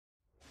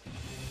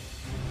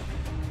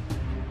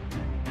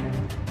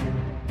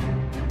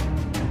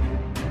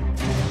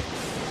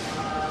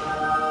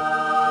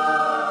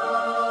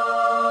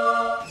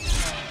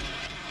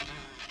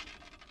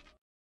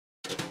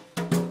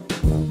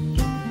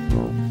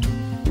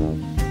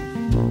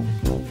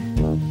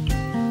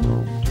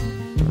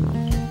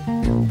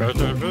I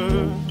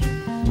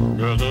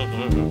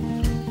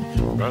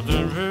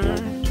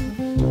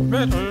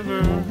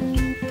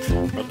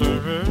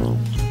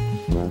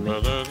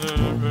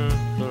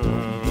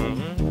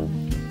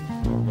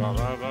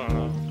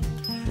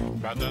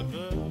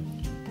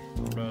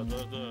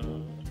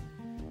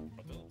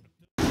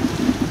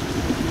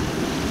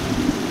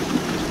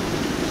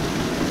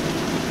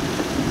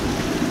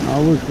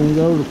was gonna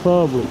go to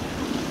Publix.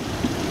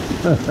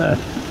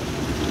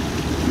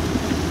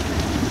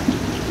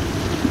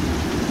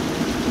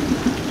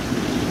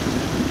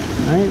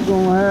 Ain't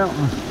gonna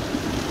happen.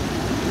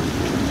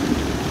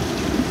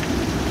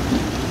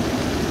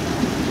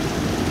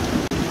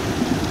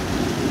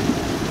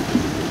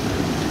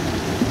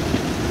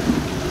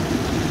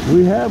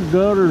 We have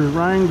gutters,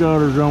 rain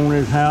gutters on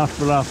this house,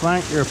 but I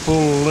think they're full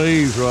of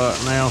leaves right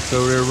now,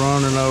 so they're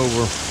running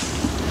over.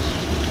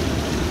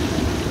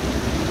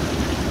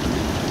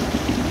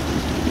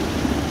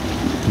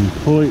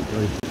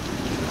 Completely.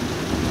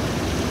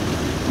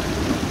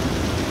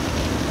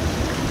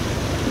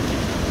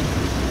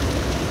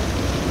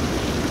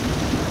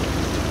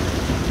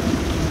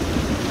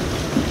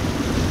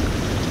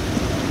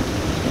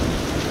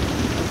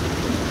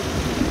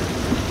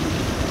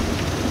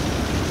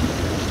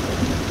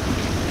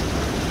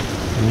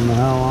 I don't know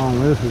how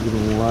long this is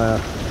going to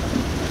last.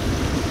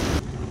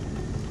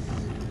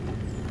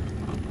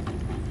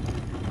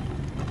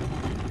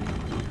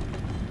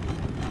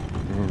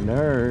 And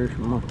there's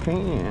my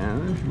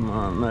cans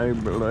my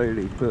neighbor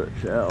lady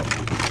puts out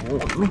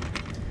for me.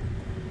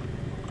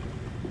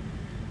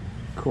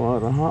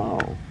 Quite a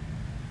haul.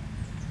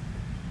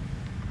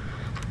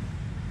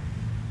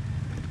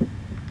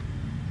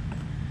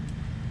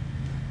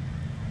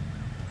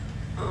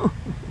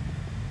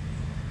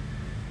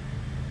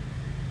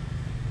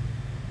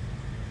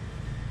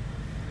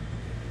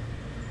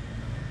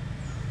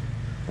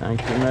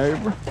 Thank you,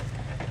 neighbor.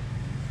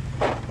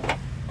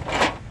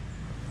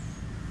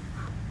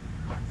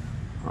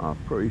 I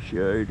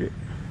appreciate it.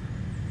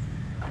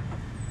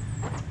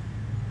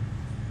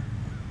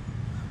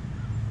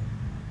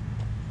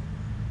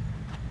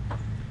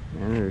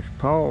 And as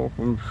Paul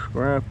from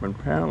Scrap and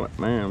Pallet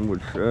Man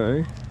would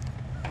say,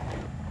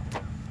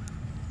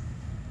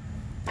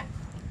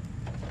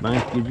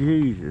 thank you,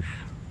 Jesus.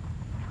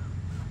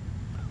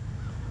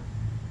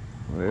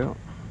 Well,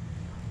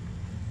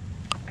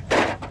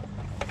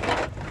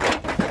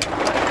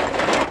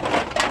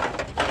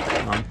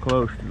 I'm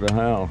close to the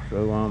house,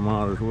 so I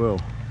might as well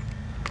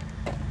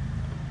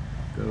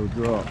go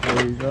drop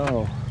these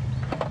off.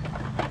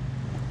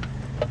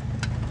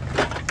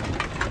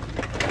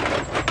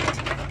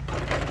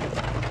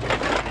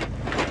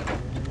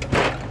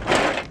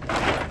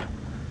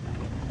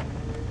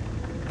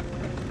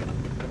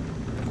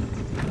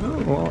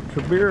 Oh, lots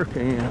of beer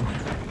cans.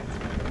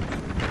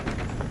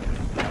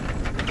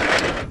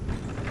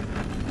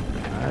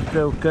 That's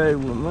okay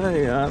with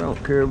me. I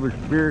don't care if it's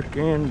beer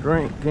cans,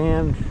 drink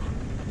cans,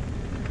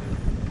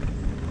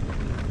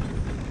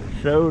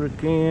 soda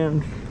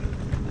cans,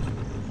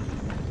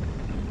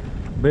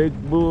 Big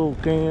Bull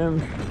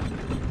cans.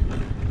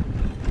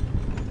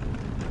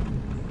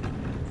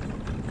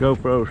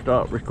 GoPro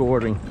stopped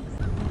recording.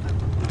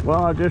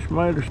 Well, I just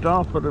made a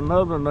stop at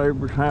another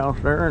neighbor's house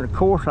there, and of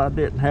course I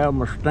didn't have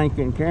my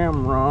stinking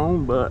camera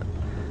on, but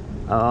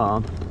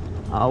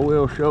I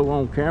will show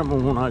on camera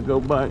when I go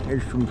back.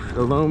 There's some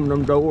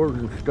aluminum doors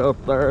and stuff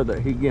there that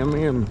he gave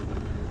me, and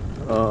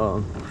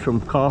some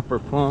copper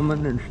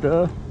plumbing and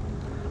stuff.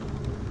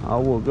 I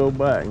will go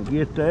back and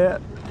get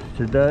that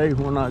today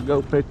when I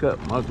go pick up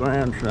my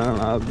grandson.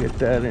 I'll get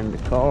that in the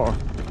car.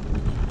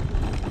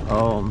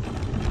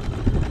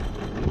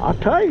 I'll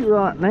tell you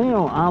right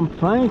now, I'm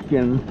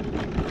thinking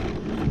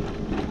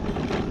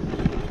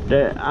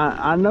that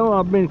I know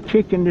I've been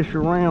kicking this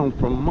around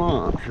for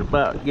months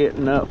about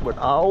getting up with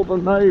all the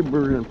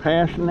neighbors and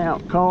passing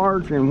out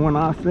cards, and when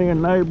I see a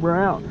neighbor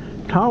out,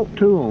 talk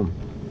to them.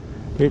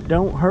 It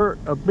don't hurt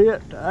a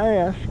bit to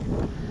ask,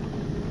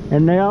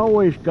 and they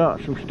always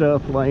got some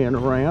stuff laying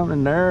around,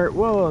 and there it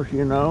was,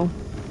 you know.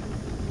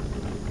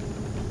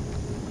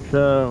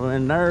 So,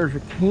 and there's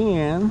a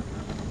can.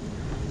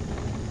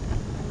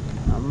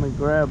 I'm gonna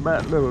grab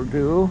that little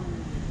jewel.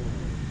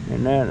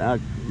 And that,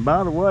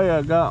 by the way,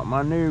 I got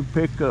my new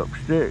pickup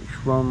sticks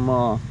from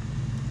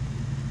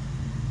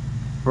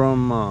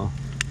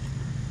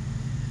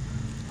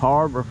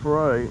Harbor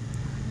Freight.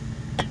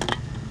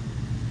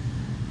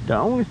 The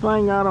only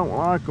thing I don't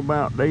like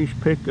about these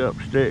pickup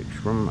sticks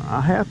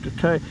I have to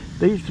tell you,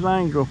 these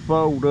things will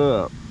fold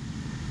up,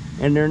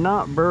 and they're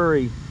not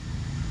very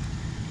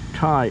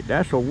tight.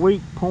 That's a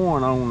weak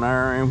point on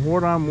there, and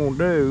what I'm gonna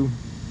do,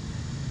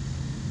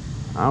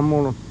 I'm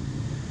gonna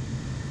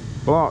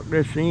block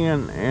this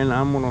in, and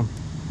I'm gonna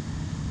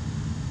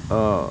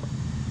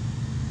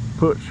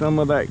put some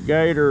of that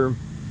Gator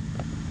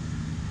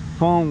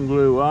foam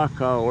glue, I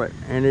call it,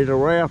 and it'll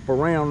wrap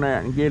around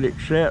that and get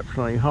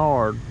exceptionally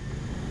hard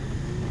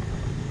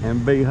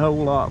and be a whole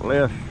lot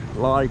less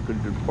likely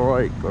to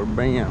break or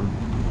bend.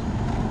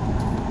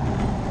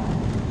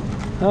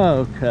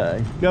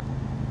 Okay, go.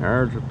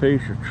 There's a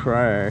piece of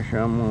trash.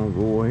 I'm gonna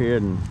go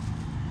ahead and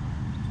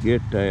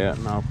get that,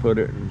 and I'll put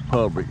it in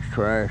Publix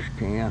trash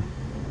can.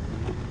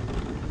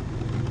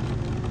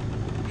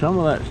 Some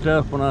of that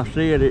stuff, when I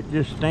see it, it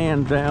just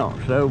stands out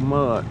so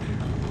much,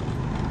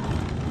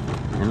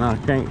 and I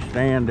can't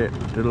stand it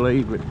to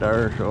leave it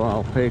there, so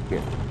I'll pick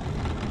it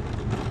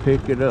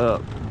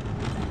up.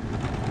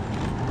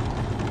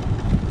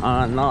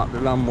 Not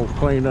that I'm gonna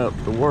clean up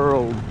the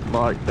world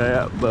like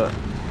that, but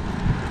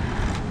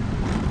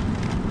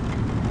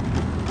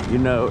you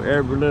know,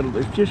 every little,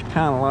 it's just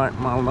kind of like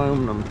my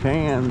aluminum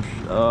cans.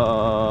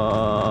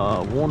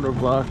 Wonder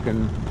if I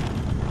can,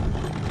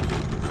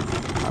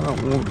 I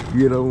don't want to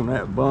get on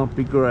that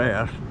bumpy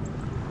grass.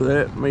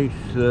 Let me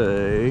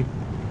see.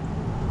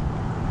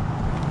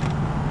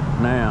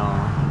 Now,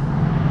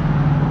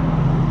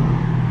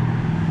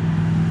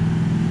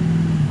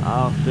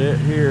 I'll sit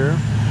here,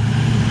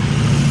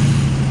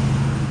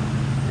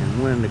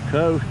 and when the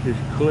coast is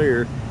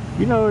clear,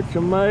 you know, it's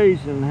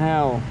amazing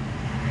how,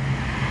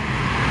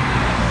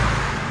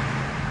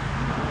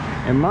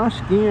 and my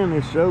skin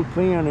is so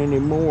thin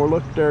anymore.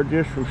 Look there,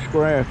 just from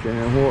scratching,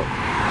 and what,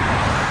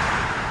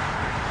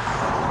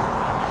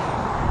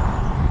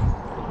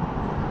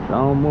 it's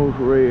almost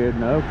red.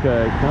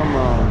 Okay, come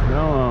on,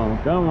 come on,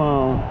 come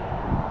on.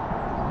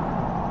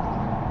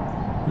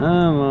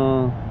 Come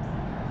on.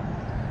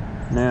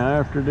 Now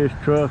after this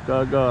truck,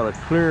 I got a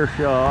clear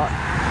shot.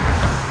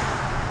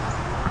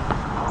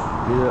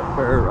 Get up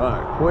there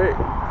right quick.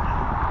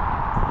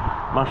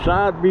 My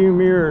side view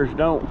mirrors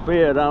don't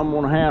fit. I'm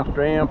gonna have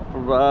to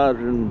improvise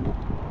and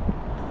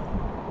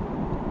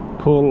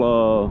pull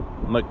a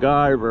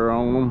MacGyver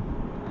on them.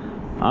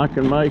 I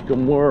can make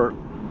them work,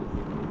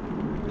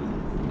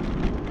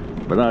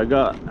 but I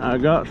got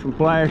some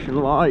flashing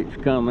lights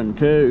coming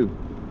too.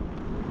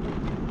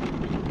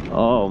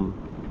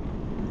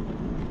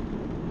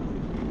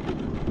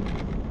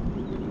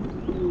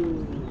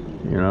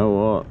 You know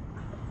what?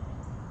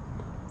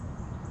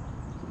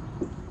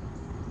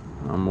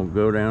 I'm gonna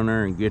go down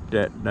there and get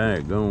that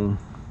daggone.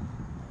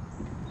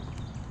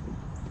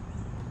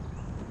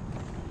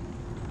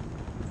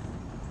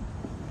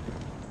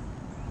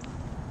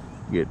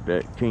 Get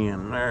that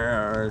can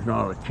there. It's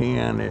not a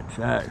can, it's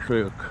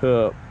actually a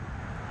cup.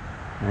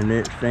 And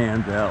it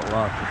stands out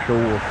like a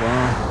sore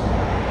thumb.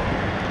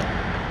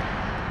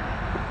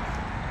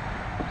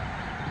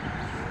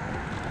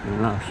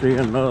 And I see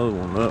another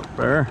one up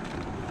there.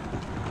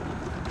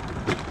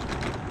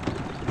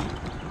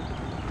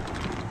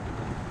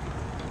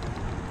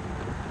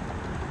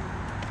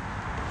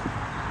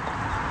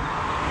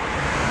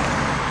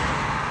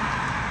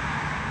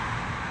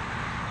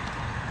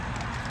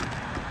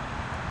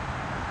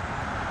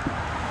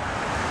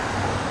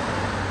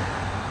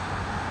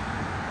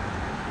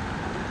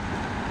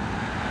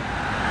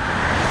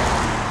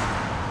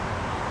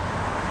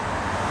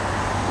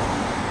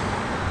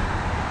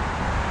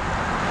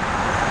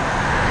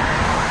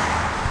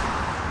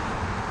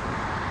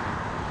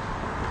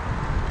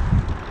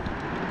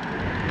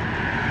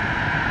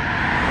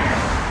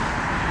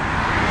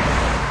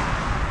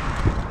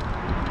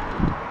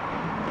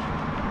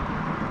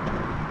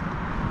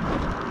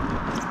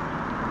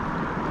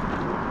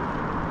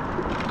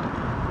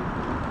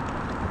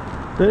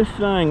 This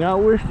thing, I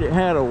wish it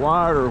had a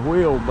wider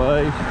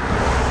wheelbase,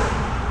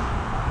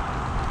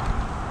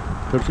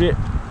 because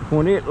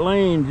when it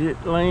leans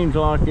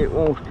like it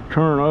wants to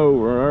turn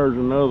over. There's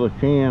another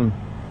can.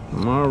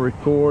 Am I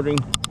recording?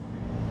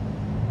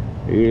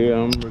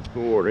 Yeah, I'm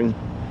recording.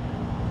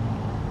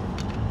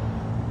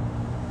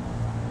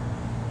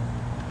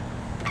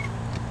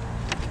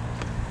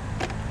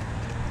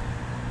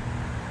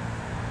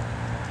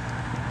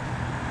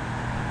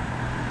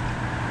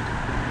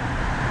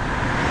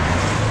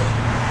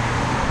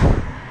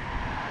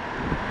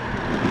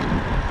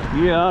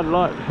 Yeah, I'd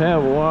like to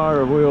have a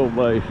wider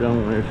wheelbase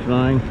on this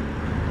thing,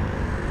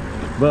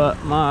 but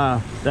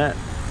that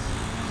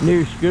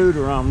new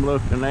scooter I'm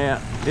looking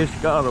at, it's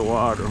got a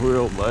wider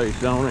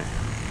wheelbase on it.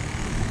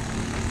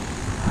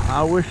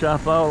 I wish I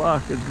thought I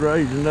could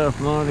raise enough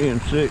money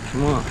in 6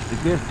 months to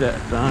get that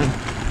thing.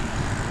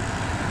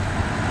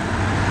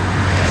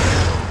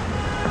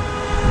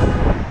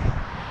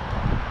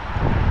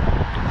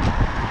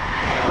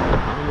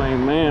 I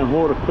mean, man,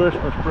 what a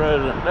Christmas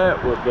present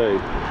that would be.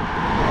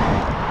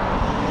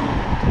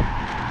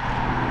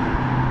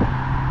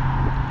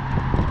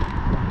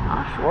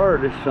 I swear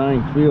this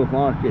thing feels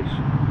like it's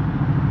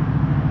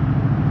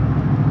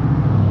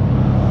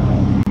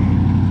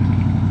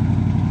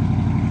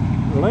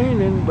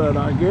leaning, but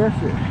I guess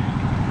it's,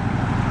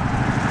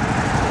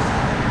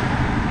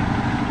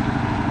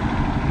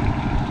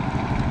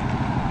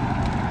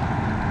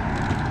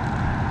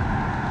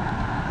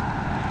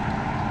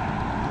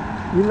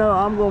 you know,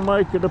 I'm gonna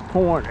make it a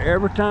point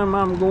every time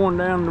I'm going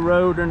down the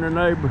road in the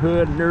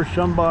neighborhood and there's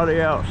somebody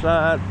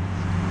outside,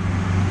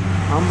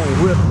 I'm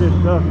gonna whip this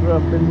sucker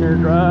up in their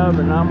drive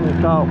and I'm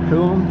gonna talk to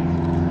them.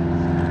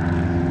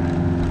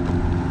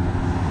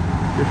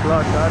 Just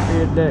like I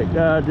did that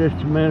guy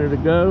just a minute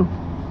ago.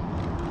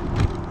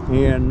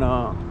 And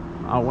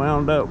I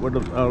wound up with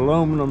an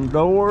aluminum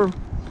door,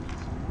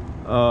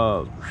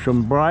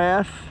 some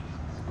brass,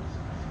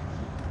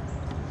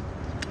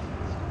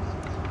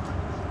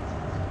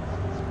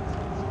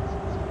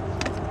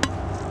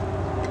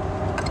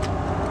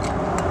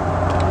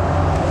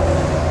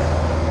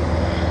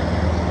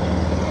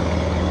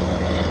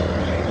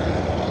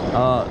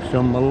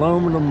 some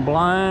aluminum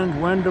blinds,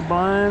 window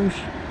blinds,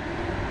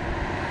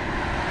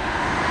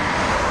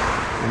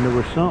 and there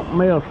was something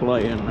else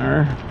laying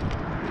there.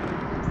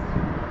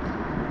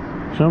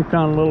 Some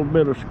kind of little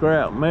bit of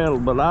scrap metal,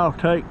 but I'll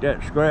take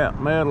that scrap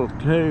metal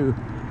too,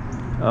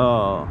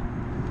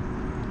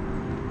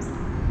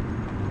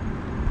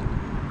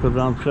 because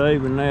I'm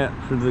saving that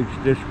for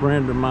this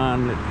friend of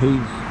mine that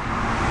he's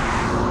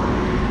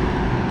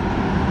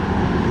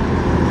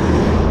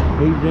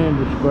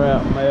into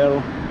scrap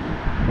metal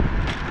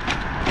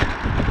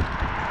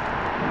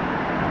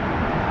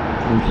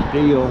and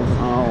steel and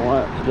all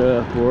that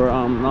stuff, where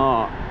I'm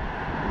not.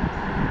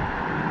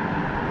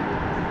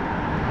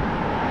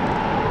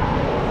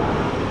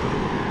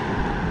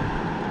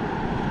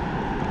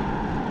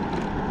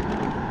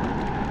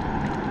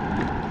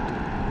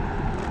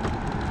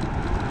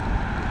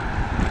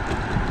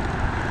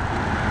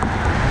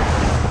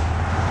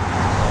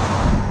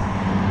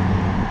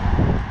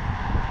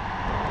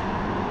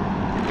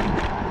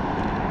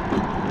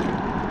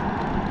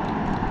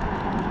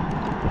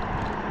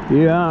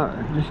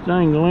 Yeah, this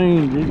thing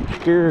leans, it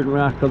scared me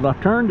because I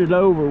turned it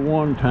over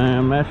one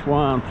time. That's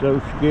why I'm so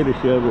skittish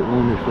of it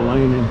when it's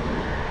leaning.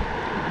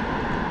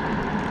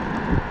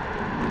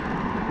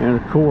 And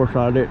of course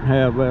I didn't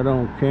have that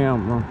on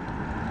camera.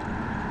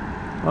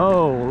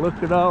 Oh,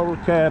 look at all the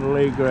cattle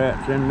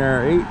egrets in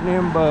there eating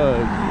them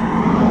bugs.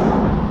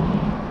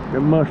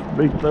 There must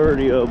be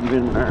 30 of them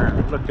in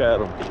there. Look at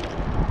them.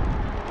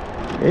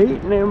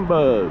 Eating them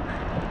bugs.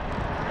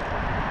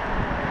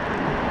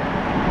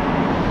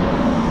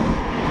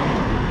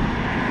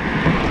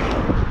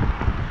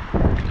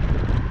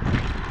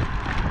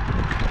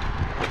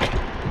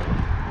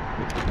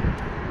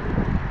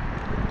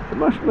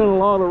 Must have been a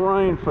lot of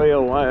rain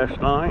fell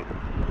last night,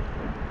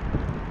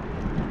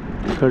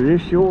 because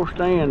it's sure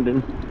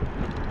standing.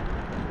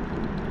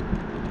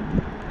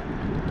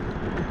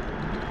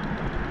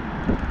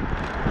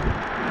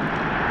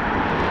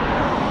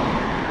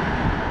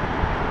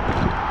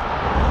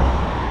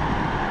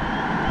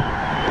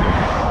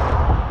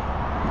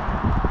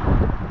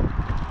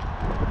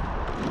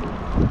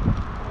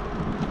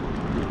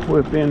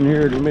 Whip in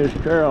here to Miss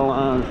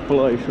Caroline's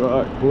place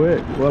right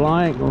quick. Well,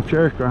 I ain't gonna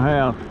check her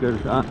house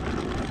because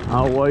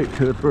I'll wait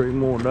 2 or 3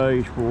 more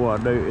days before I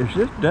do. Is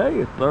this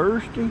day a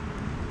Thursday?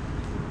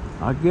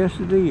 I guess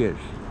it is.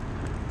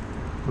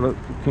 Look,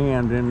 the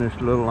cans in this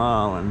little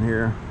island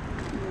here.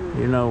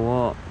 You know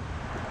what?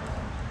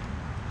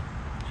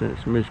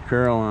 Since Miss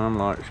Caroline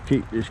likes to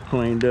keep this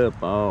cleaned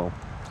up, I'll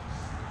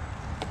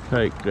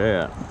take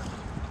that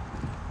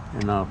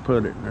and I'll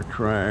put it in the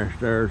trash.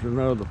 There's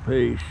another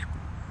piece.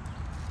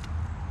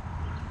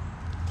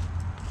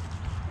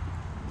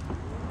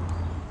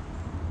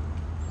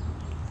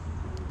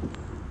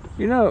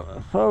 You know,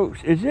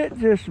 folks, is it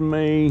just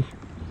me?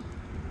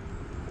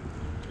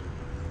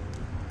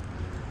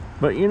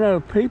 But you know,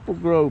 people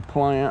grow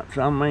plants.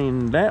 I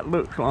mean, that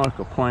looks like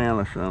a plant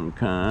of some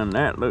kind.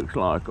 That looks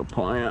like a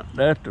plant.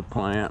 That's a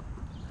plant.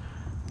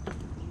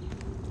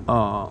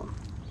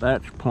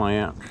 That's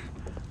plants.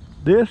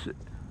 This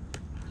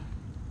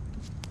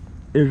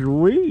is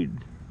weed.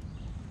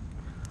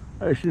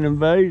 It's an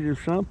invasive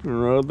something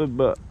or other,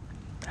 but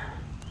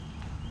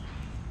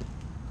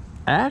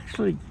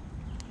actually,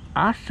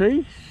 I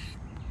see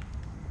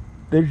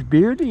there's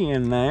beauty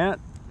in that.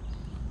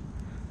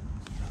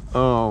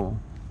 Oh,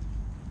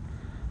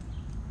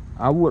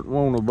 I wouldn't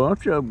want a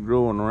bunch of them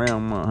growing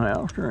around my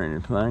house or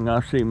anything.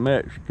 I see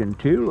Mexican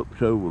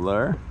tulips over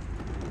there.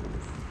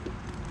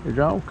 There's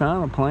all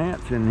kind of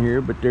plants in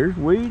here, but there's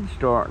weeds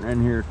starting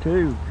in here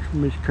too.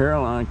 Miss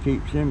Caroline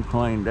keeps them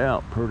cleaned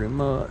out pretty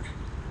much.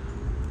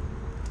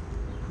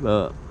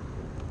 But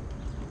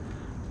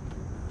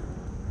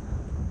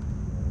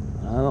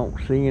I don't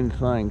see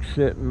anything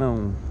sitting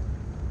on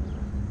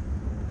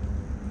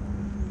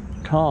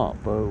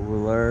top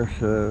over there,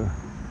 so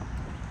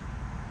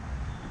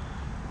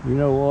you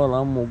know what,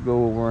 I'm gonna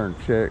go over and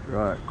check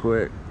right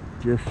quick,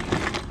 just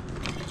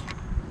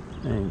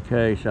in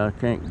case I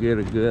can't get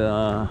a good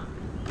eye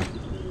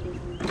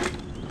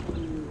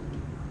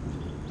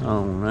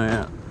on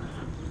that.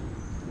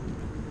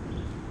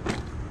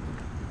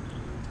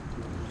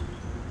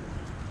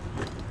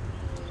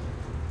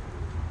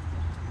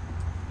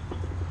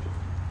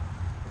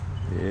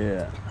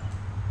 Yeah.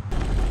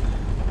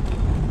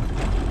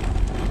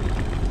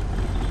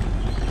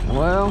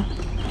 Well,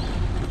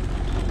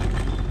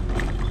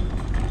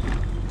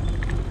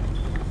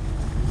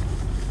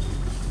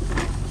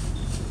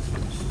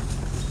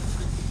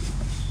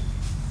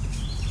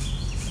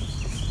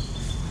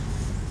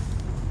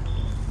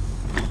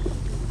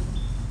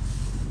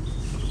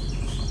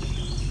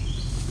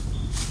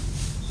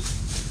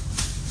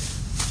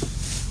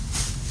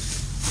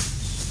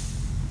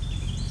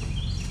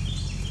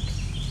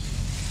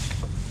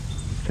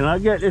 Can I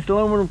get this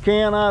aluminum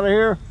can out of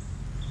here?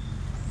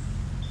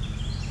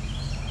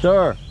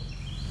 Sir,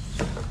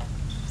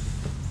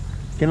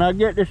 can I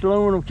get this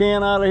aluminum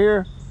can out of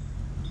here?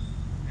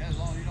 Yeah, as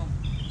long as you don't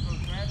throw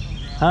trash on the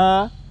ground.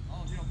 Huh? As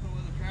long as you don't put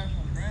other trash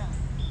on the ground.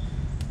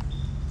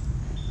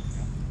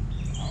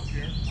 Yeah. I don't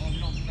care. As long as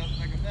you don't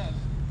make a mess.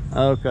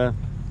 Okay.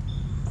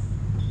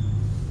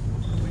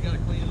 We gotta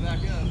clean it back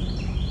up.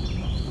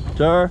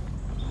 Sir?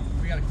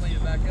 We gotta clean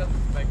it back up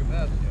and make a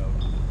mess, you know.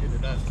 Get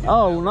it done.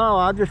 Oh, no,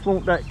 I just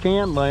want that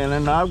can laying,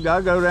 and I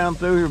go down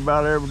through here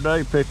about every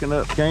day picking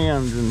up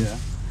cans. And Yeah.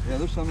 Yeah,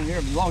 there's some in here,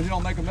 but as long as you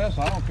don't make a mess,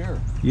 I don't care.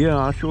 yeah,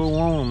 I sure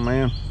want them,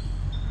 man.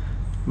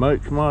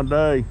 Makes my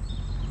day.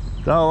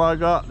 It's all I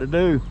got to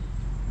do.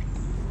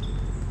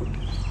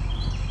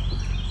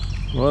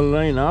 Well, it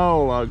ain't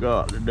all I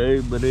got to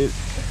do, but it's...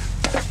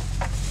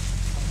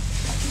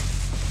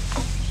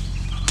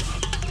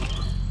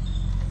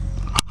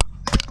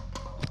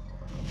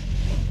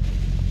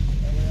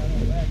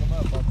 Back them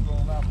up, I'll throw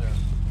them out there.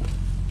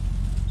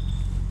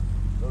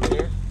 Those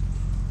there?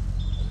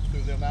 I just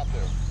threw them out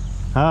there.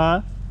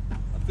 Huh?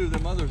 I threw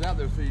them others out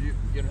there so you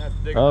didn't have to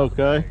dig them out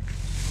the Okay. bag.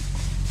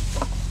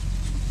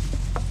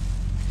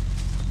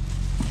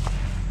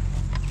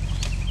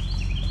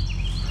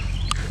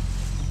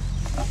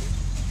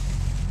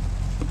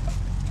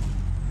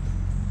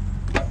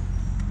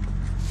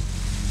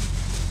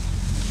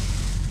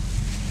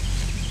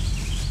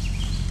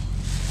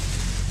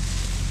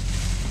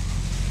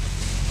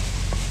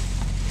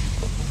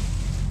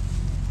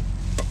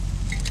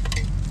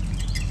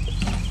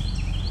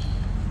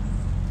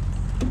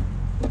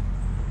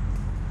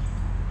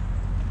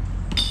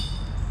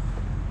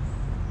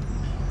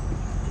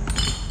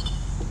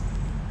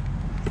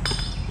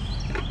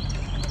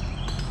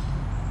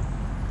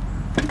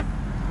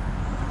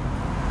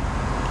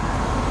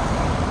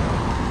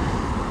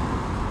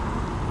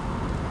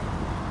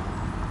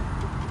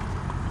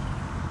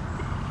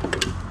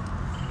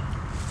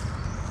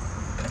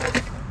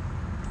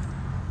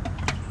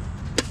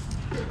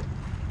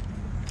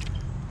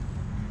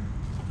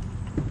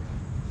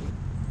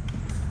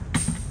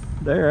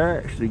 They're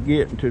actually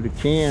getting to the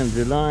cans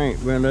that I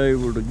ain't been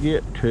able to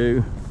get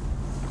to.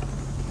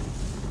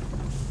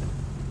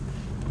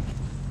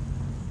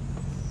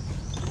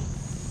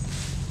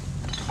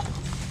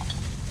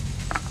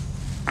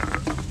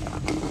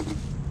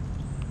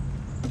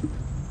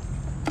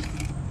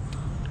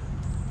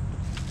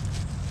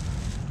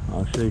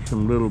 I see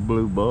some little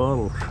blue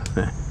bottles.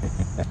 I'm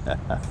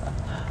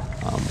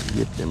gonna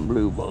get them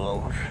blue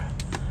bottles.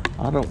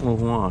 I don't know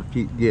why I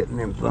keep getting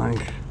them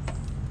things.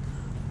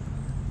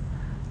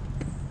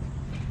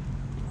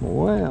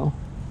 Well,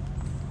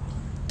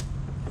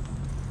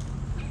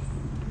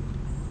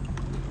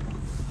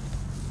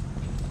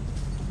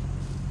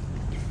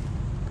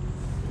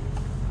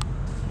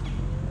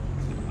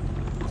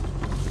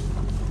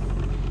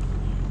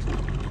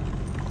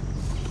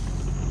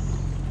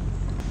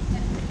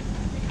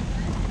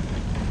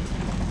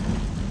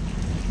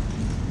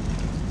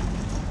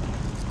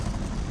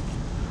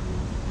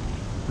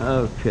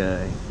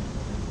 okay.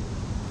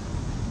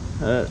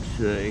 Let's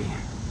see.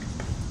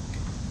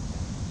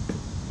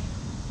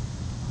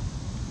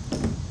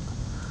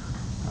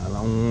 I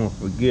don't want to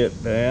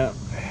forget that.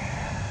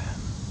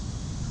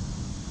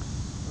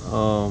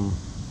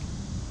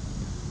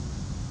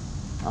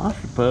 I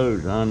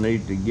suppose I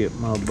need to get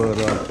my butt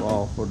up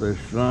off of this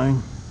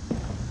thing.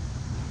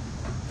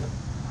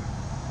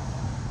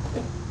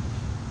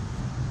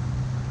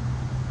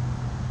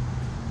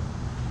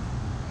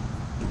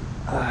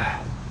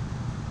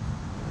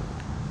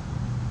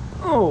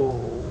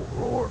 Oh,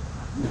 Lord.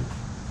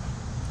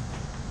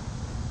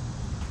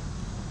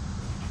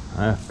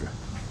 I have to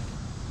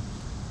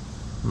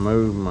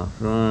move my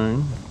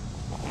thing.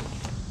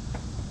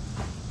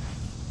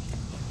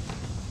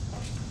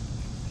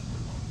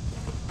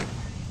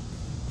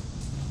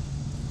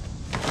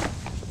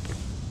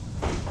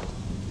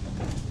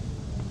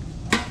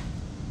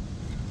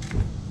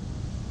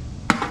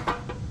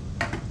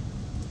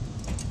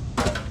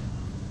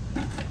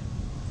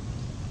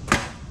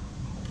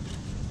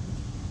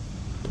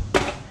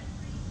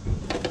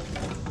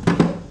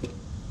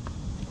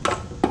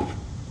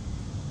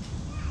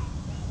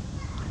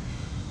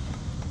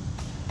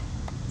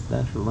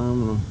 That's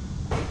aluminum.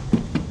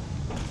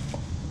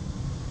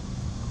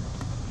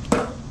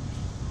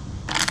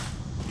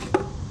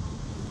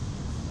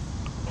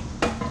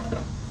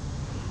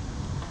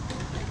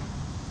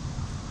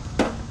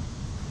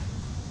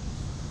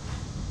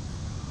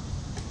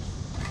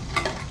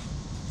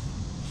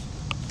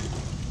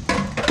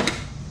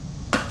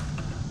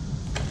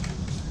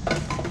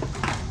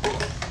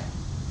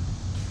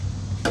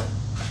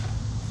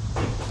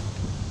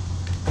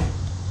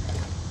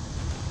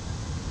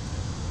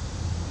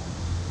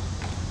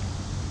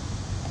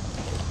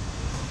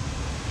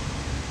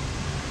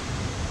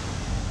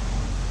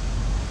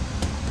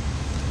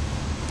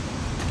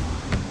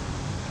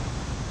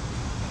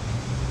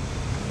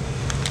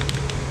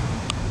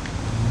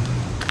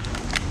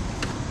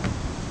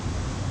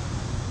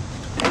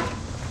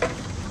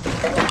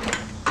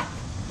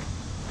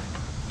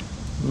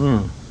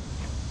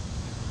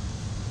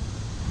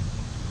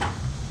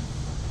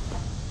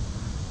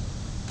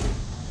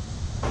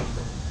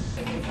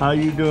 How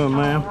you doing,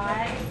 ma'am?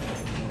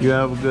 You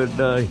have a good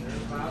day.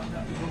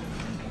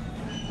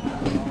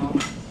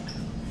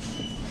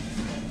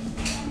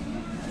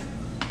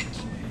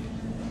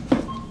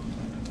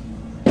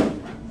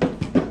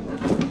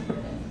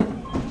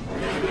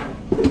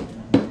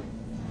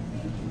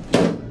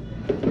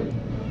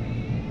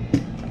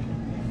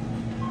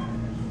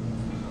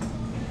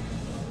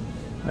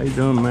 How you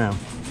doing, ma'am?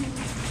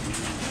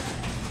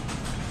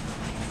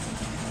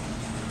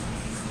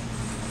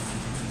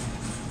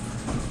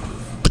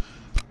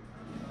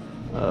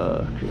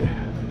 Okay.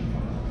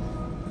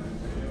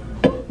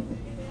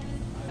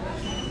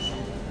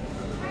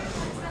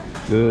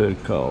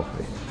 Good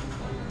coffee.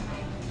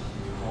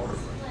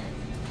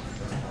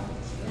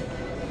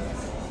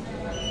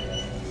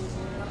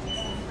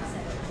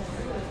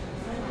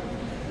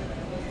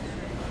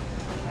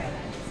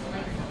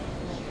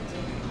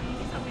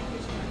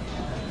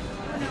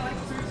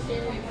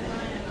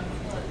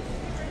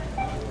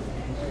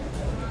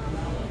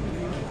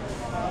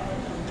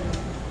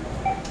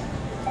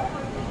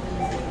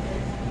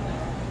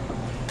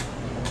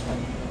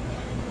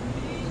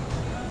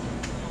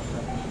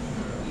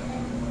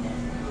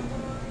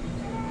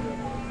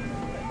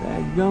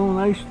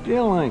 Daggone, they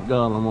still ain't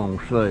got them on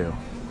sale.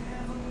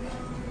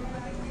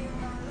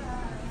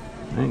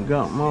 Ain't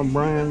got my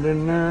brand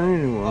in there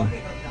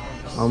anyway,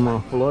 or my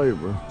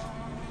flavor.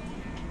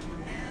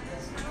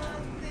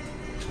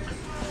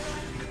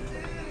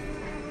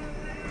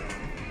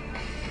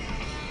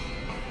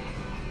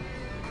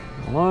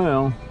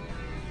 Well,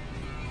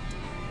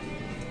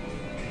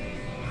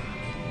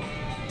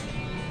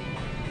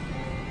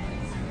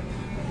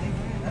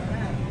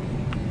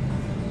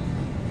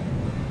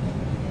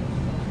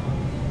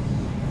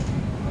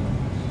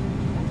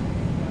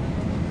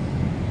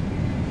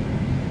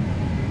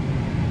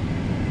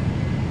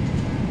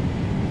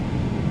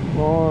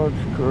 large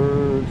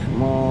curd,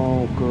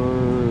 small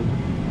curd,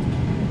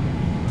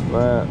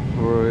 fat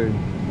free.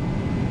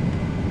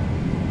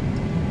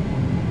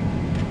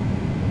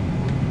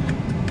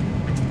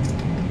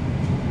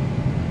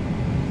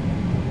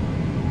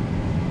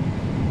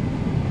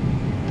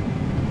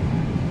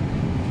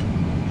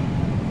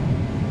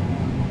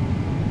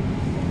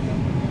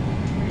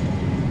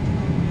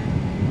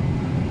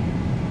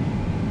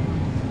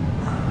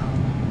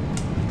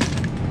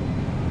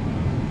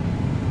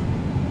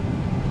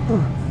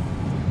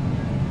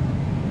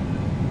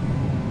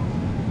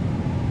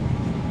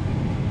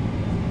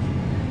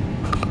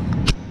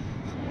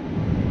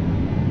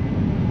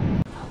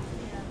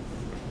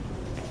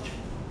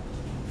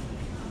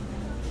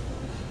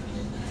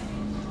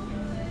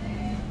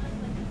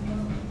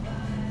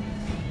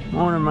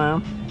 Morning,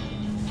 ma'am.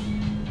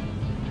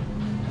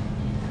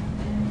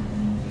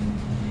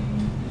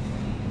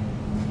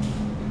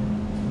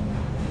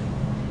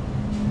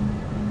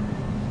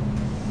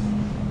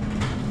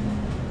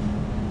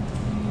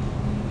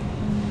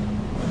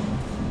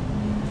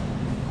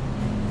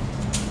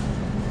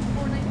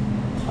 Morning.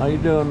 How you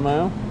doing,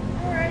 ma'am?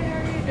 All right, how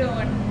are you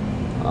doing?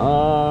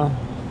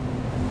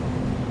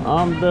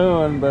 I'm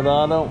doing, but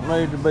I don't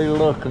need to be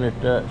looking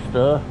at that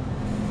stuff.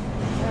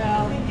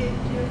 Well,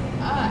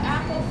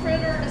 apple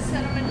fritter and a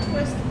cinnamon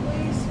twist,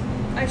 please.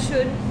 I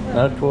should.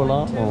 That's what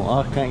I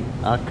want.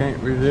 I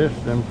can't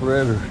resist them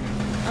fritters.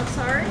 I'm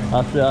sorry?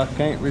 I said I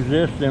can't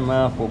resist them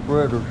apple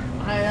fritters.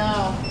 I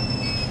know.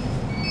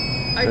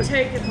 I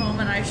take it home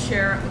and I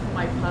share it with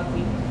my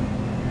puppy.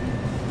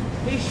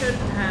 He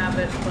shouldn't have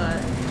it,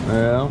 but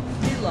Yeah.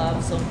 he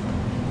loves them.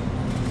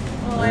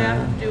 All I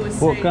have to do is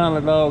What say kind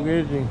of dog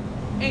is he?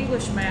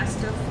 English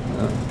Mastiff.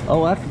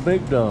 Oh, that's a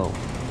big dog.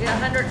 Yeah,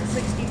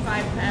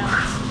 165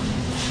 pounds.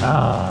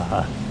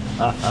 Ah,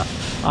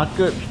 I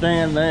couldn't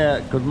stand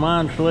that because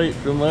mine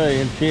sleeps with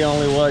me and she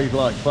only weighs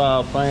like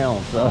 5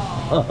 pounds. So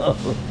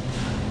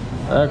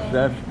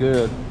that's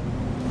good.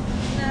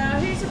 No,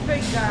 he's a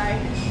big guy.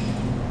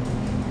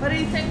 But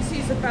he thinks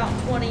he's about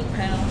 20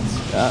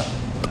 pounds.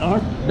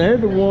 They're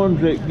the ones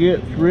that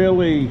gets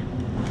really,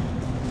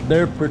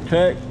 they're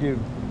protective.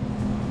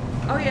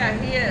 Oh yeah,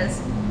 he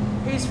is.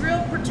 He's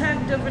real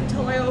protective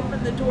until I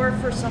open the door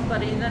for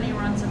somebody, and then he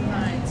runs and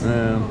hides.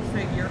 Yeah. Go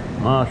figure.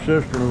 My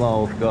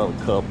sister-in-law's got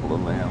a couple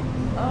of them.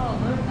 Oh,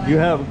 they're nice. You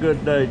have a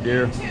good day,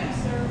 dear. You too,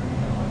 sir.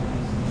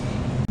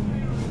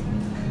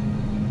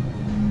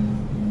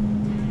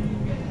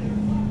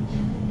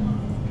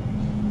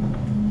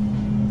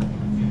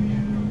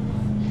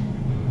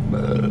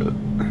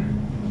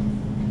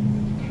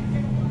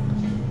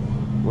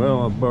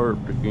 Well, I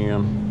burped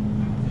again.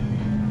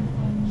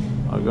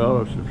 I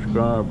got a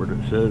subscriber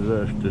that says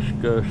that's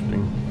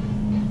disgusting.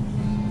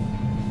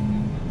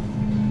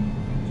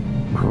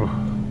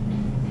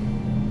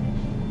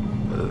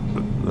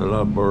 That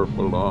I burp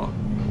a lot.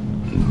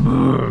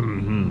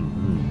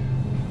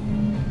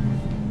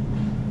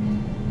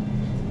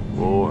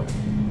 Boy.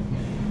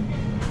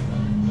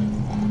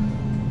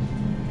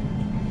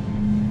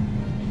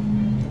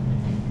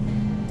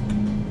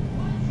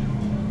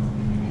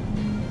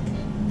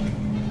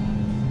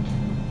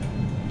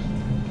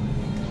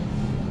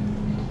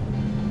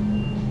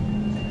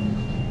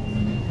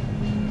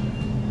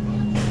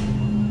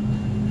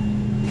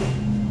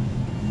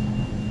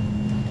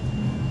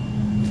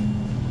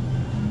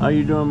 How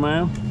you doing,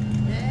 ma'am?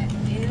 Good,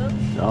 you?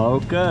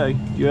 Okay.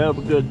 You have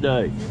a good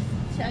day.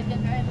 Just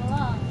chugging right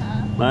along,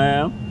 huh?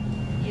 Ma'am?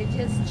 You're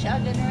just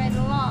chugging right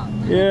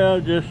along. Yeah,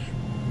 just,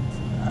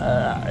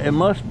 it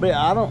must be,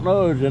 I don't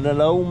know, is it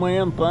an old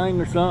man thing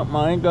or something?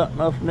 I ain't got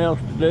nothing else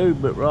to do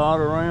but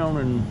ride around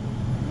and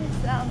It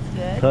sounds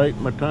good. take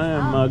my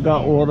time. I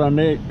got what I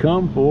need to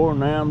come for,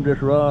 now I'm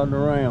just riding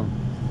around.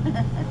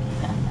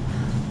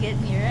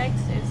 Getting your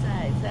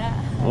exercise,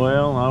 huh?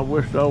 Well, I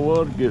wish I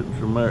was getting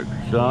some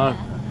exercise.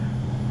 Yeah.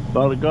 If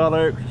I'd have got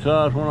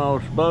exercise when I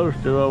was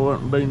supposed to, I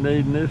wouldn't be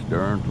needing this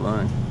darn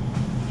thing.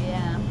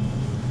 Yeah.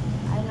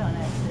 I don't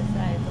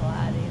exercise a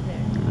lot either.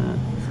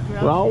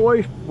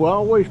 It's We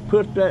always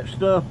put that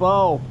stuff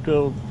off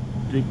till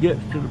it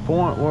gets to the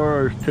point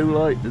where it's too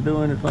late to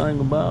do anything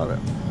about it.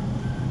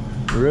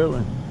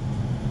 Really.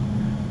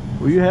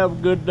 Well, you have a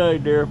good day,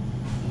 dear.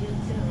 You too.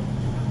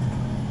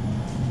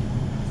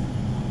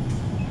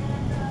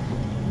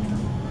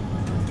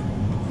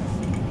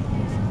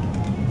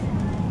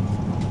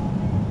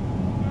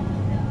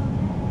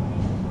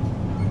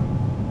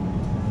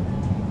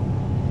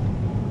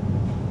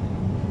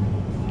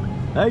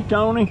 Hey,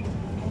 Tony.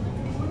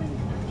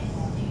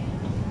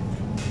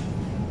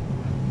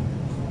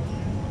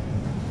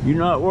 You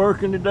not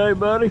working today,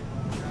 buddy?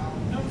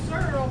 No,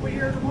 sir. I'll be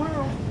here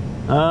tomorrow.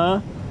 Huh?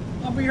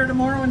 I'll be here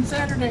tomorrow and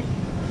Saturday.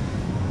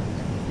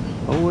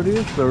 Oh, it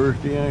is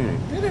Thursday, ain't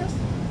it? It is.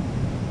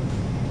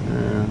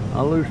 Yeah,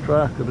 I lose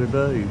track of the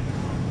days.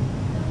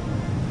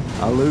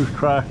 I lose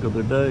track of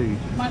the days.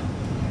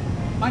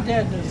 My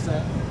dad does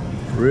that.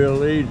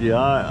 Real easy.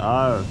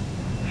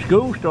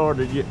 School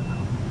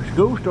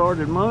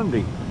started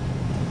Monday.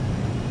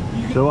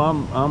 So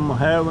I'm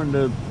having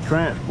to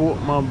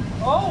transport my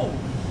Oh,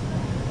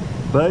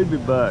 baby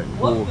back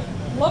for.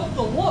 love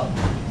the look.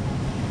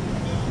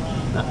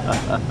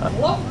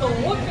 Love the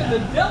look of the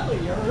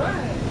deli. All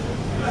right.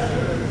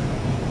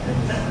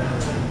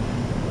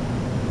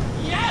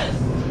 Yes.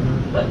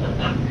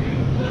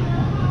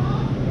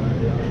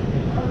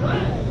 All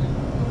right.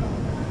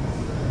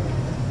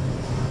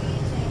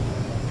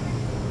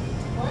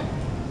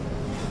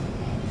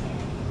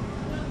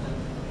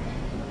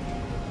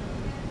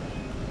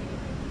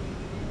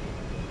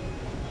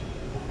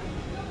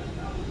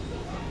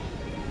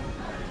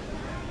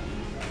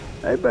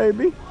 Hey,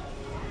 baby.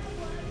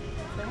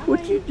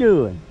 What you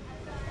doing?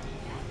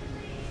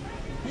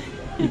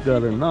 You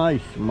got a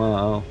nice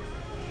smile.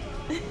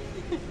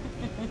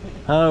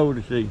 How old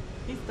is he?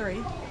 He's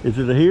 3. Is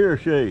it a he or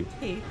she?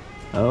 He.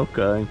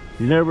 Okay.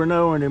 You never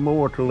know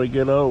anymore till they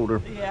get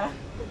older. Yeah.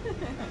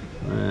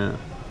 Yeah.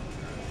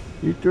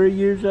 You're 3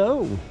 years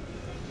old.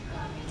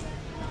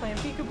 Playing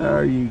peekaboo.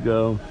 There you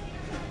go.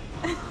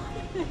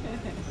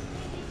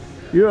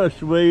 You're a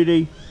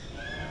sweetie.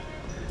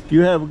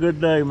 You have a good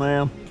day,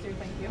 ma'am. You too,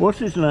 thank you. What's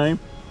his name?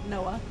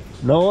 Noah.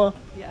 Noah?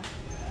 Yeah.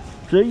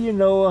 See you,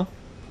 Noah.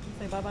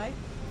 Say bye-bye.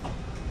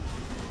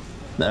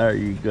 There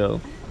you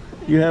go.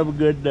 You have a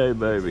good day,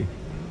 baby.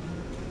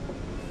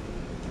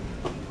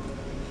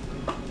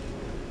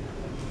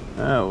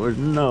 That was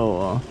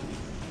Noah.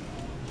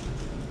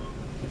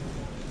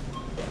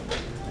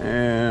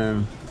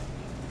 And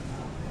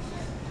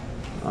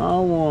I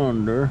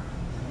wonder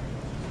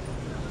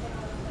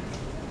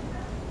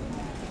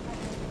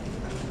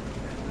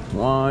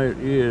why it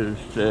is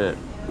that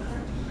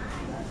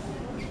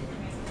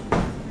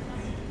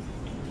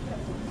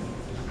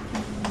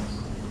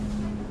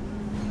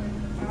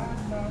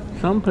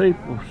some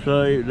people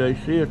say they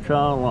see a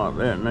child like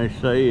that and they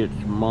say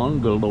it's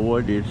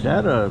mongoloid. Is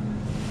that a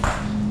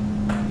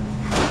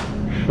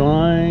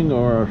slang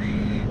or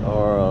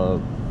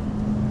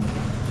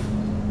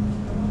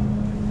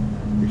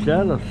is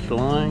that a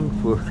slang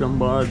for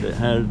somebody that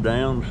has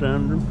Down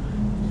syndrome?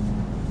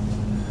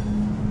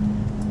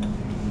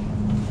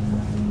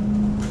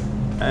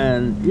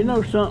 And you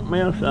know something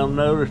else I've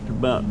noticed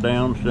about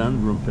Down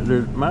syndrome? As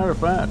a matter of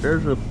fact,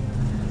 there's a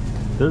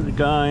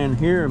guy in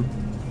here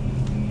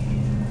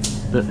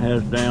that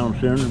has Down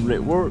syndrome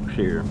that works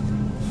here.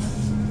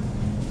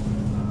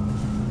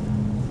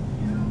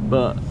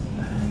 But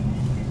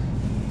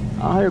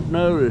I have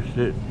noticed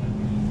that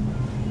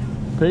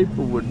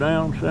people with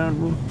Down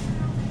syndrome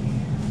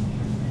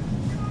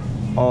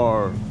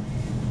are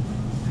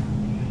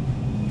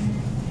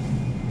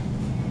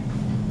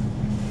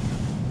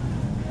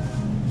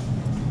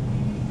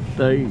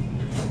they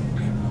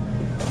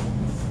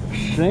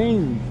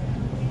seem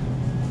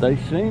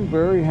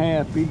very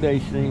happy, they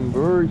seem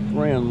very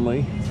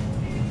friendly,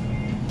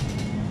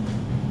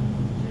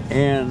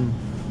 and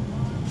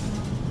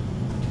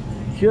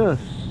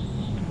just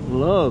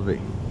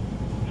loving.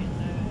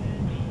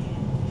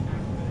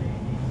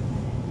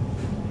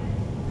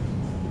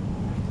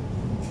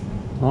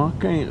 Why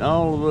can't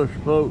all of us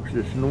folks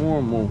that's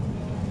normal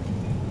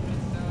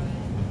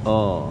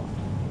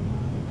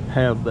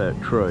have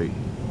that trait?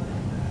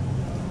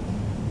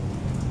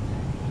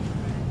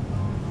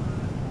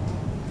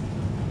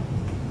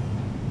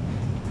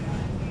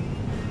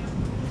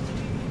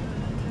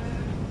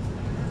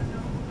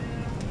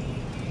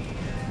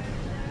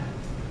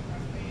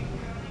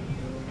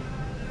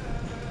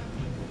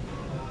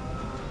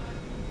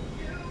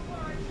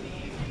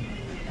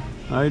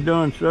 How you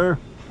doing, sir?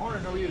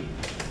 Morning, how are you?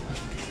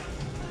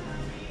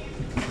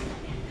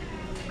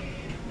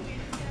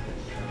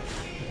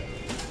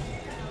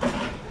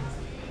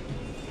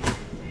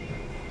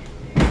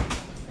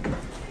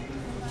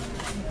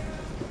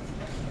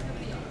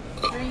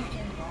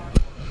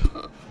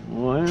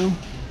 Well,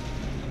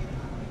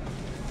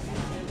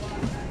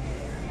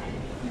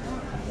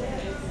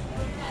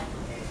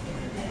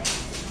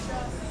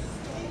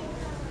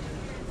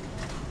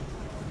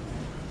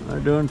 how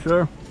you doing,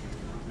 sir?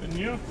 And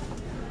you?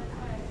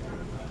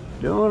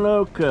 Doing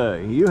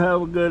okay. You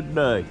have a good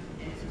day.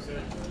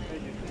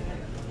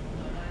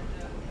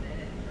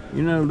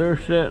 You know, they're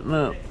setting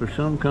up for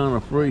some kind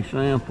of free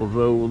samples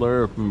over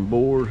there from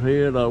Boar's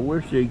Head. I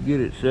wish they'd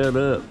get it set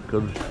up,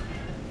 because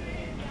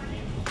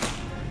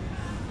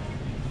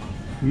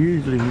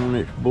usually when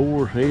it's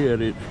Boar's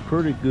Head, it's a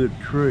pretty good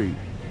treat.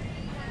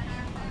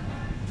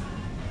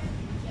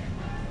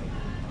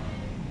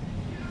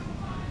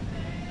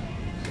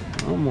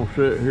 I'm gonna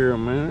sit here a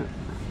minute.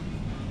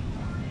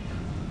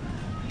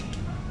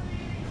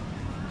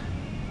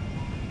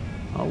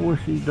 I wish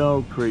these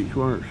dog treats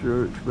weren't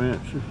so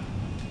expensive.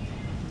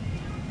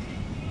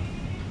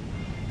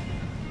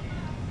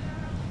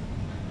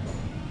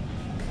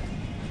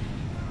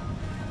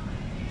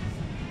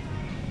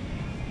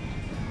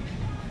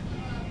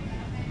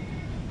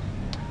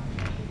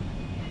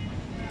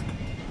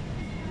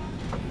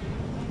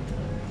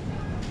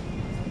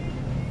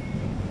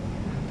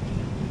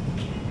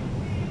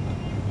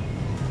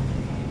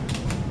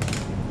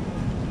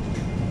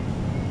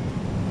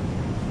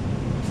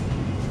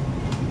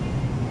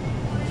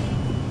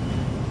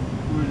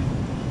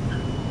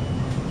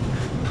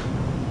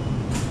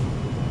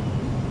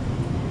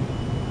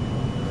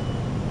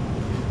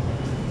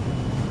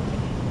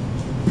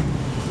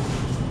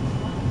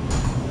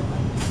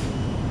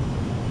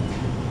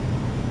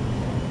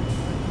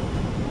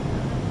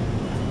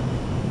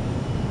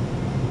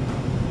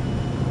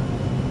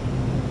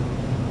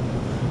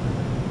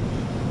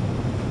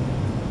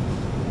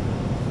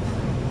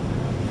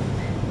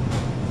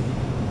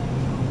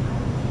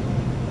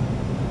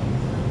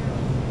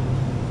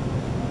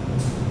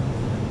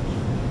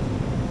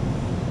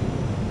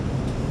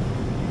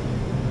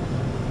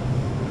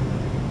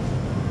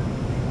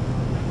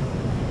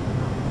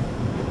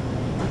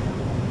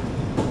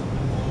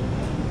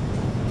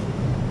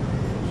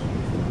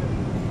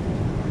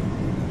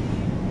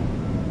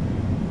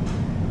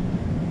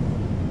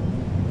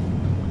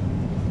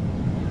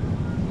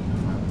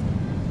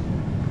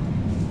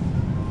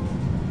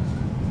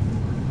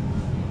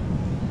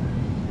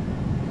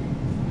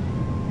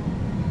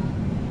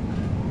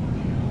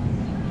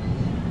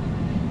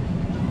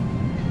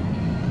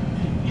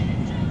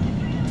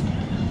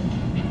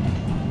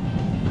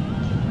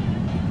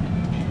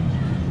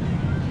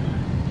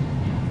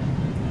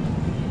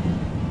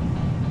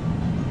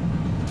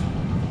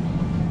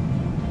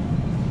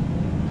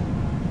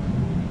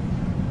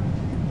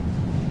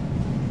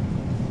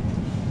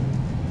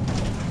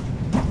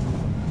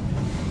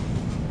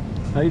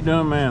 How you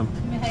doing, ma'am?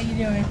 How you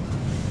doing?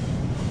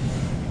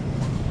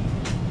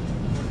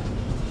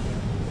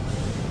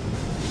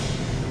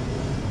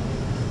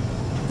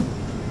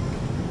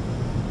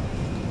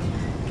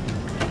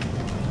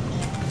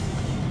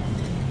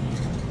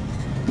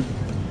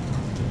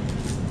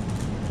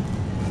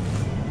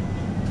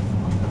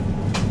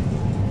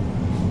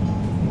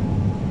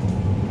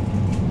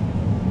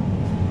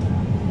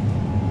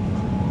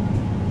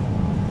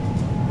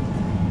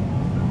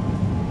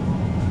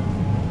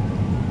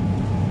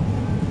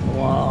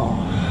 Wow.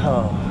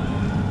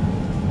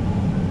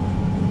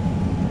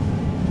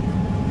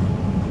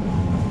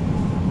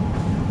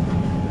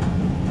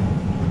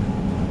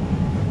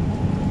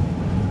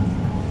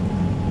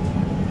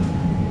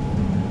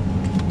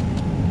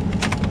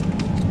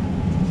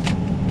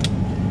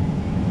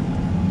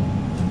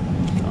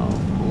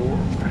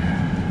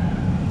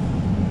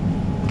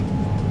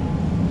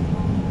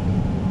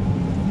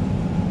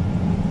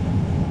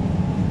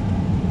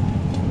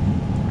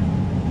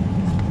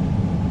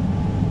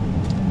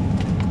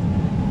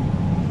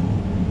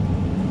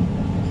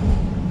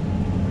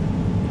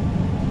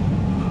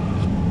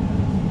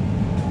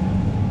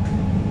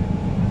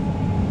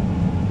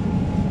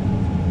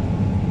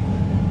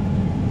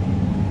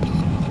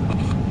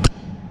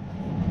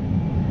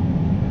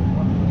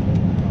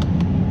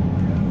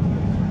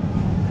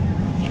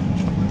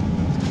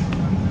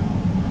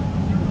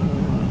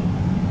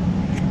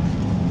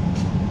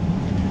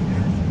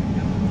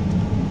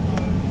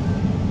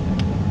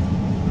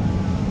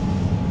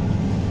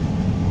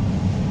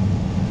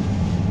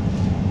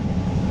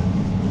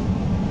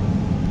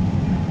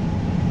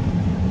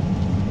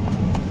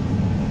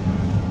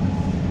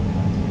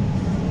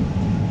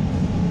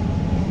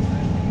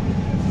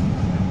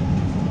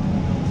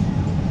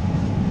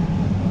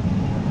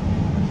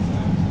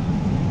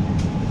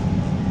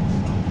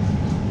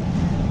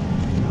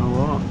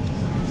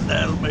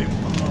 That'll be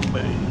for my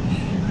babies.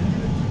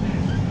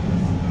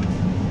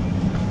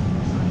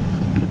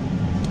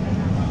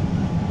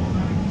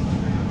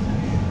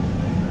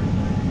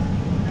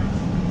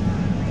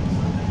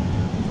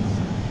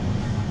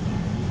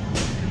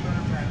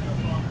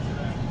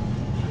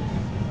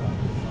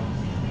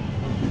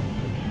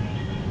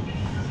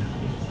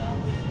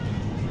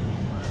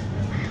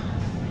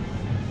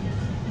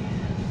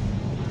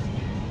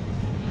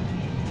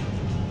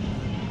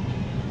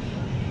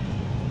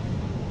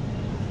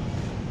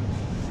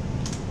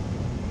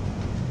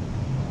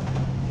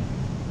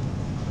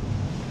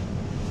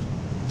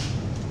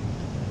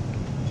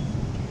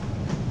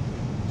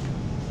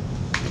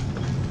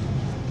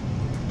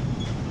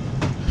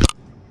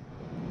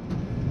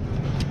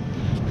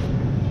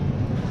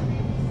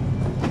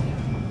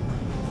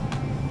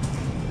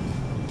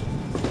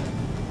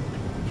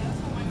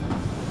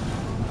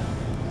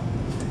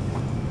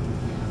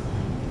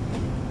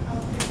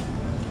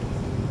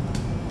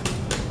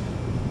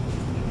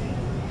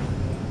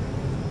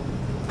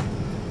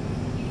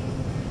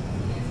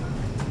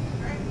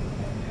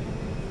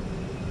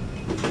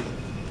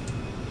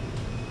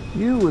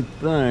 You would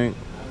think,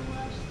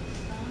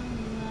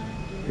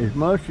 as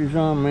much as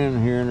I'm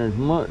in here and as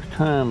much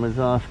time as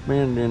I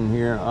spend in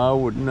here, I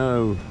would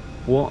know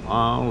what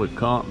aisle the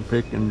cotton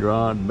picking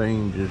dried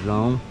beans is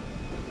on.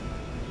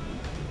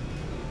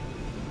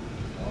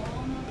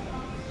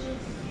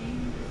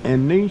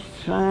 And these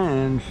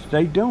signs,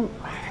 they don't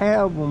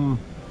have them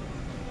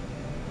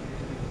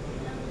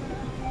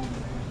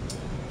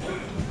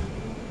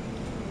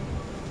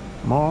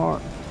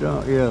marked.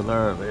 Yeah,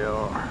 there they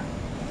are.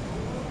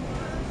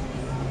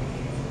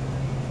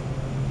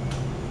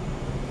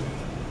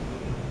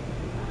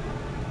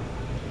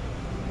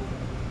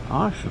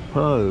 I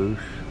suppose.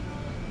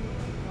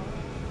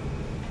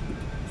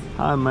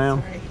 Hi,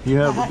 ma'am. You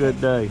have a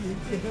good day.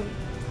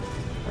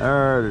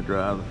 There the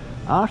driver.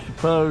 I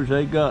suppose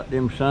they got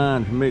them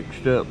signs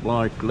mixed up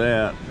like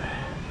that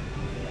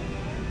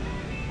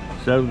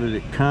so that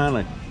it kind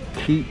of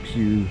keeps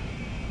you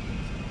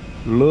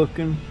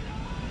looking.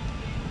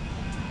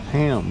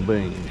 Ham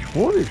beans.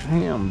 What is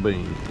ham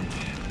beans?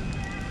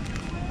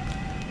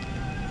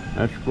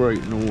 That's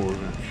Great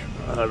Northerns.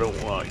 I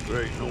don't like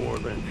Great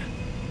Northerns.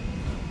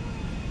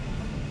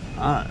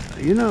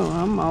 You know,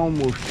 I'm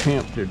almost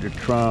tempted to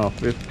try a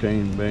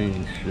 15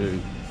 bean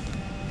soup.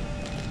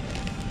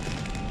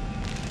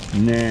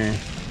 Nah.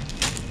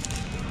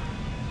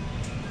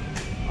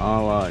 I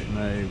like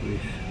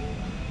navies.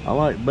 I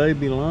like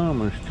baby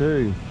llamas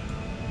too.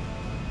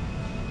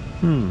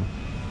 You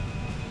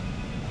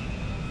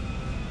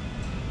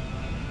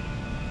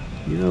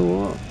know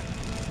what?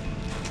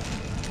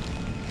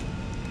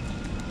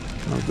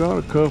 I've got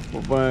a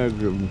couple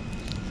bags of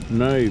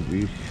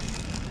navies.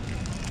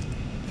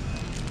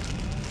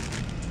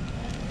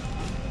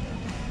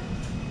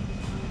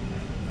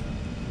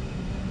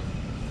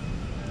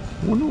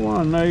 Wonder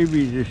why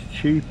navies is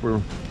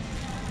cheaper.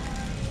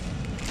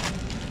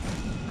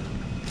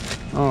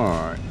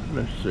 Alright,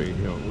 let's see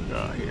what we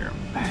got here.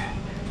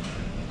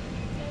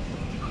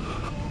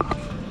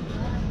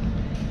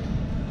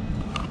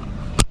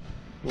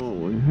 What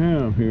we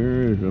have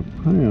here is a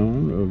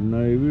pound of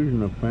navies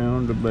and a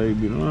pound of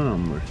baby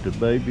llamas. The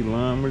baby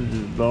llamas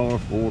is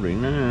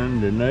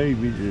 $1.49, the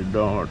navies is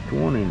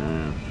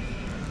 $1.29.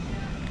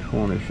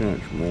 20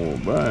 cents more a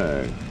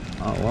bag.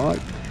 I like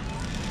it.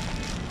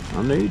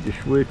 I need to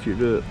switch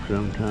it up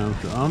sometime,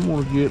 so I'm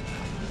gonna get,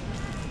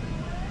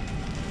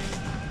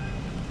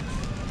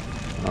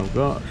 I've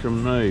got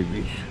some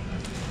navies.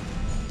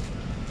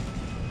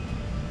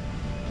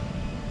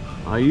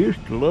 I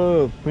used to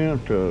love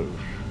pintos.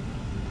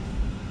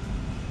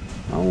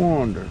 I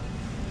wonder.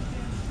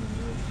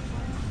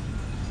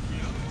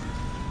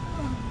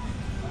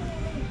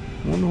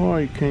 Wonder why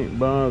you can't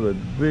buy the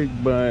big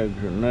bags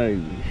of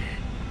navies.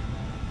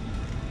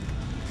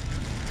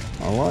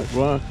 I like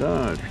black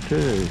eyes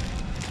too.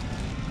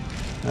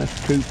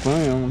 That's 2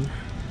 pounds.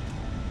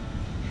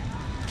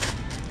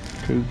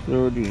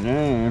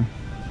 $2.39.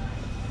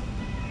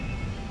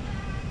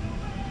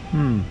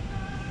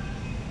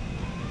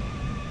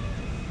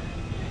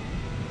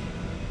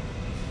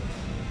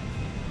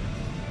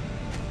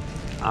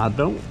 I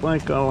don't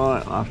think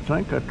I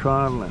think I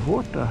tried,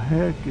 what the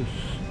heck is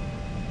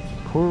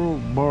pearl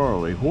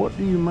barley? What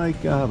do you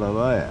make out of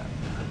that?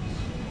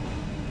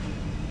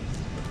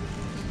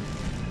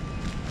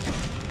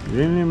 Does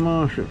any of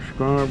my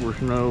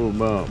subscribers know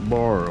about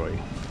barley?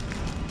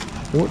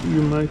 What do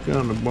you make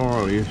out of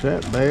barley? Is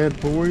that bad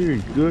for you?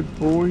 Is it good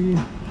for you?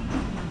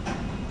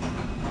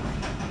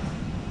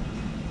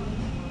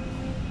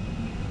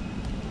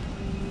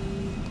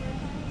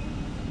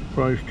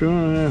 Place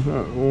 2.5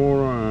 cups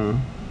water,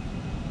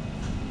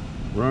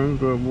 run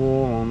of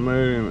oil on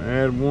medium,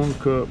 add 1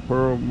 cup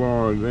pearl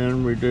barley,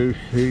 then reduce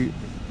heat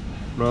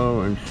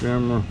low and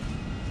simmer.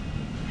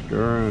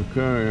 Stir and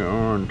cut it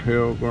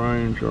until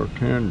grains are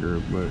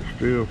tender but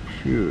still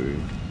chewy.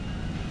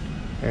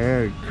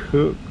 Add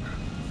cooked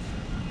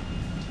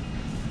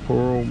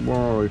pearl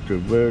barley to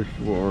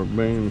vegetable or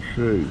bean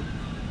soup.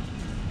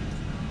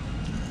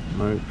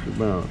 Makes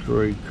about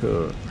 3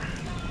 cups.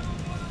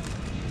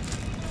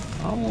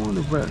 I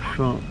wonder if that's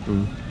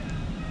something.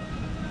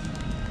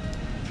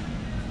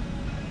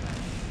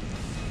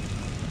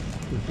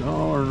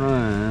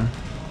 $1.09.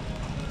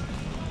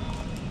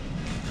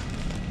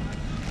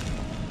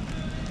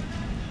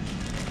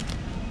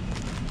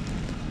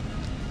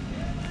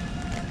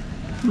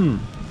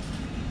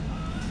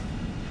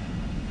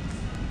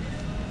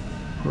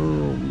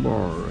 Pearl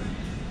barley.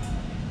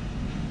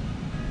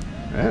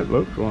 That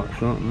looks like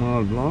something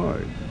I'd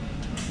like.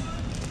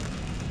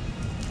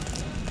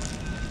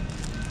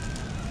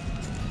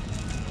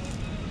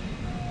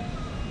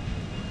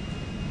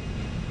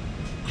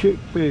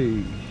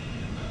 Chickpeas.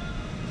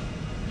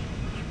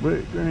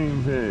 Split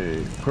green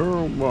peas.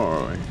 Pearl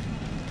barley.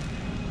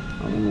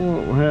 I wonder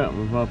what would happen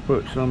if I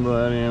put some of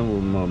that in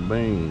with my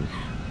beans.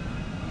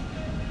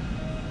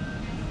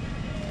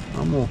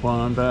 I'm gonna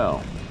find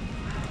out.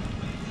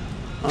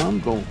 I'm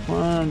gonna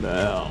find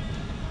out.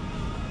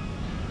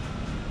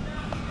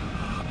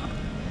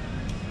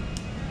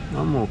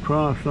 I'm gonna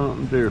try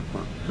something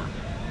different.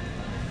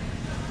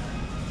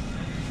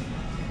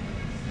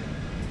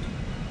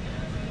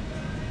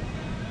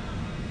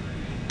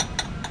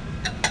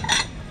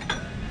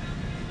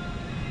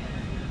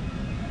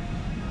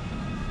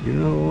 You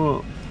know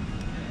what?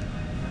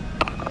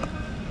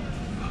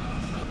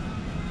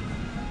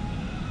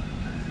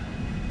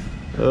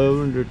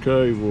 Oven to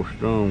table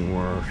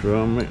stoneware.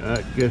 So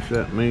I guess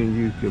that means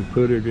you can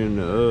put it in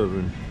the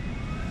oven.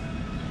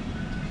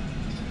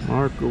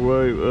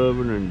 Microwave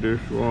oven and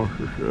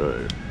dishwasher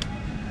safe.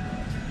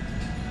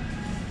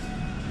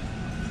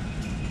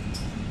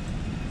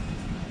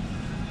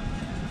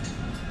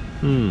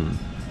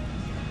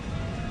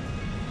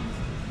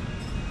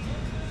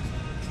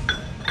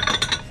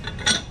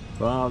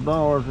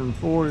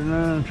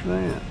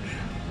 $5.49.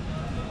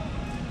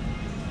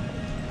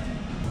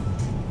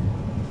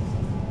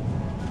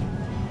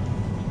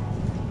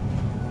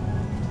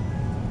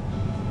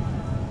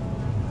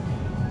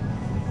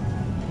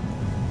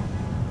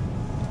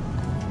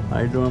 How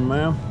you doing,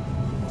 ma'am?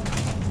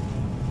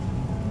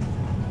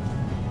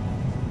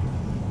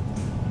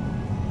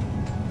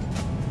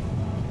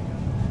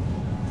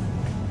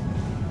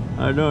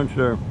 How you doing,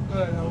 sir?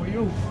 Good, how are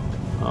you?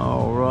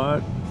 All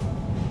right.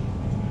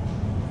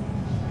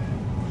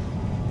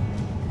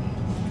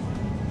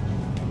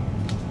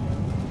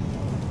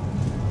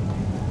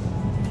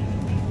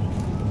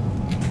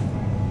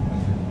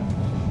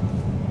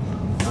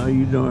 How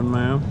you doing,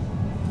 ma'am?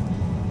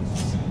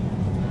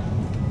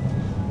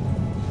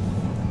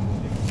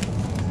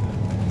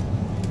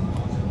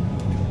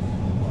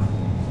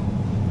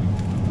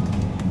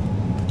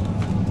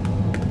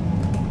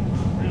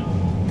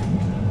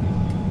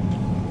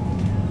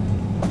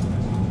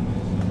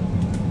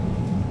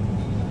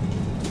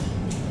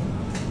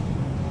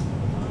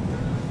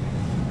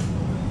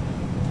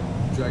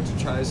 Would you like to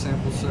try a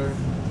sample, sir?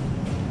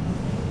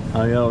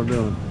 How y'all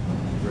doing?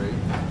 Great.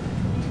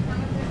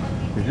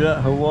 Is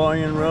that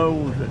Hawaiian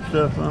rolls, that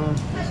stuff on?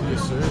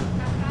 Yes, sir.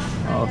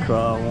 I'll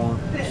try one.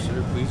 Yes,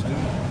 sir, please do.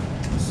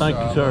 Thank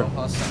you, sir.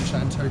 Aloha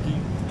Sunshine Turkey.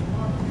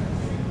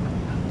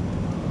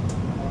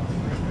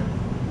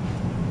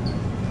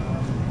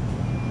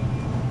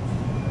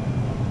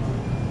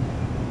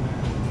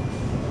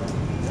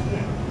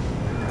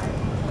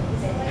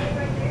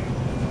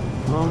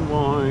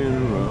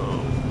 Hawaiian rolls.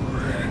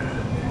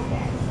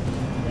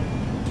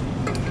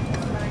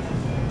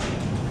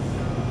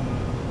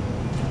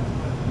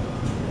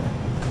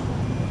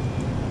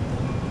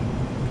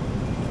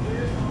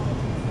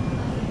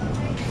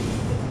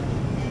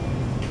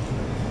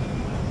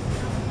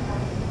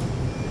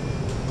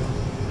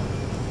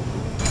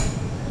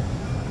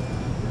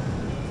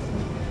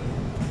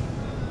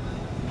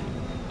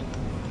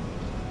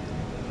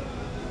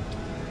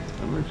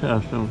 Let's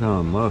have some kind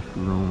of mustard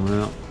on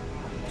that.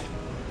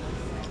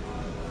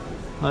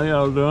 How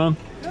y'all doing?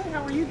 Good,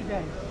 how are you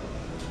today?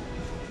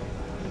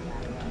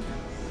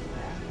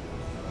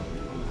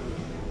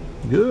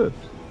 Good.